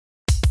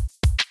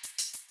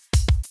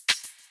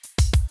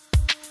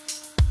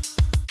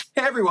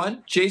Hey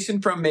everyone,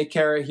 Jason from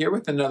Makera here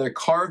with another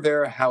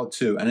Carvera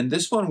how-to, and in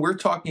this one we're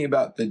talking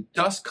about the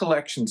dust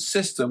collection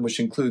system, which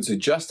includes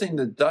adjusting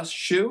the dust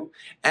shoe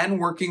and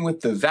working with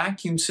the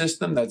vacuum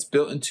system that's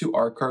built into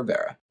our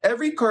Carvera.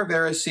 Every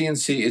Carvera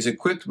CNC is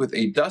equipped with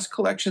a dust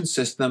collection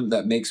system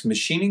that makes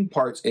machining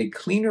parts a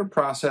cleaner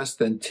process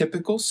than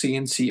typical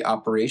CNC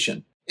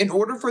operation. In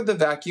order for the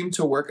vacuum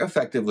to work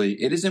effectively,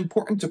 it is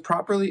important to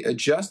properly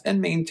adjust and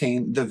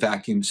maintain the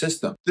vacuum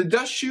system. The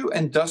dust shoe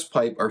and dust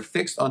pipe are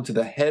fixed onto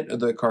the head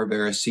of the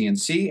Carvera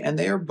CNC, and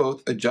they are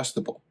both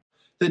adjustable.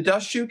 The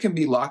dust shoe can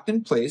be locked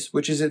in place,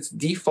 which is its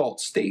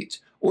default state,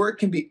 or it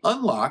can be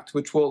unlocked,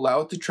 which will allow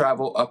it to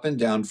travel up and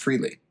down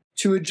freely.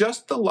 To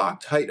adjust the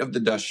locked height of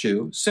the dust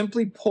shoe,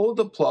 simply pull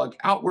the plug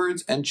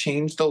outwards and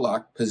change the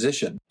lock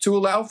position. To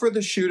allow for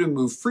the shoe to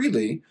move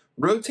freely,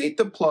 rotate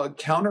the plug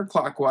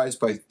counterclockwise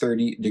by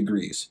 30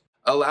 degrees.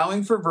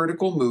 Allowing for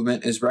vertical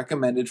movement is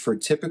recommended for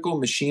typical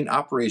machine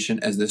operation,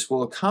 as this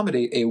will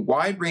accommodate a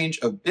wide range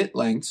of bit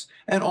lengths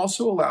and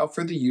also allow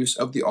for the use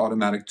of the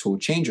automatic tool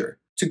changer.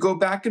 To go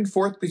back and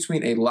forth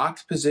between a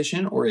locked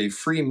position or a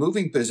free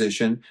moving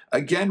position,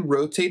 again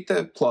rotate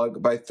the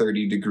plug by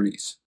 30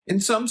 degrees. In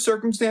some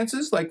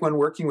circumstances, like when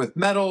working with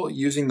metal,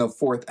 using the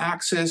fourth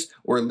axis,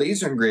 or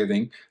laser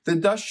engraving, the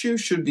dust shoe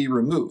should be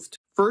removed.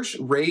 First,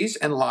 raise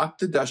and lock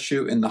the dust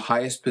shoe in the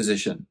highest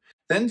position.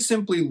 Then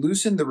simply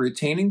loosen the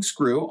retaining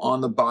screw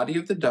on the body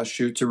of the dust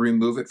shoe to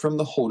remove it from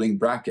the holding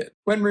bracket.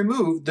 When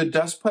removed, the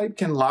dust pipe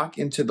can lock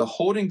into the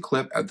holding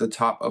clip at the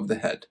top of the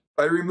head.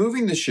 By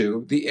removing the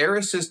shoe, the air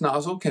assist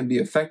nozzle can be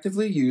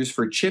effectively used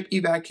for chip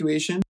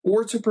evacuation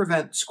or to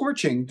prevent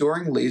scorching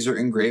during laser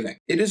engraving.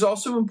 It is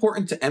also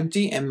important to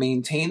empty and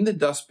maintain the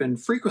dustbin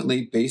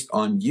frequently based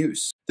on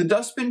use. The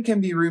dustbin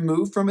can be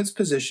removed from its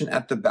position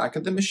at the back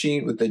of the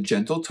machine with a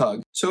gentle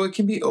tug, so it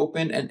can be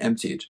opened and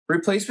emptied.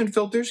 Replacement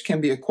filters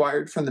can be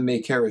acquired from the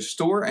Makera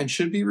store and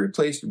should be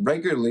replaced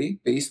regularly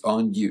based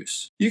on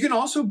use. You can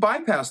also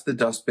bypass the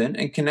dustbin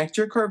and connect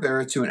your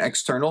Carvera to an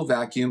external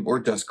vacuum or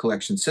dust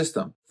collection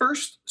system.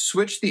 First,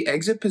 switch the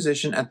exit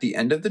position at the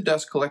end of the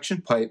dust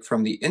collection pipe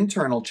from the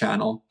internal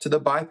channel to the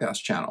bypass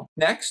channel.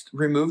 Next,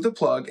 remove the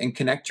plug and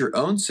connect your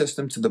own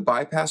system to the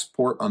bypass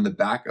port on the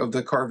back of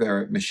the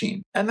Carvera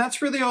machine. And that's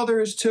really all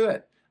there is to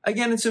it.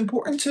 Again, it's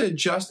important to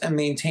adjust and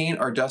maintain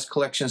our dust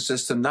collection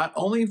system not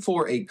only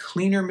for a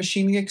cleaner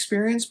machining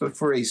experience, but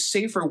for a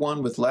safer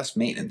one with less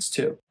maintenance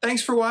too.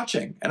 Thanks for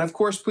watching, and of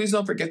course, please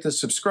don't forget to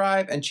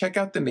subscribe and check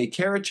out the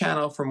Makera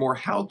channel for more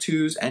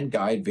how-tos and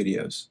guide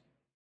videos.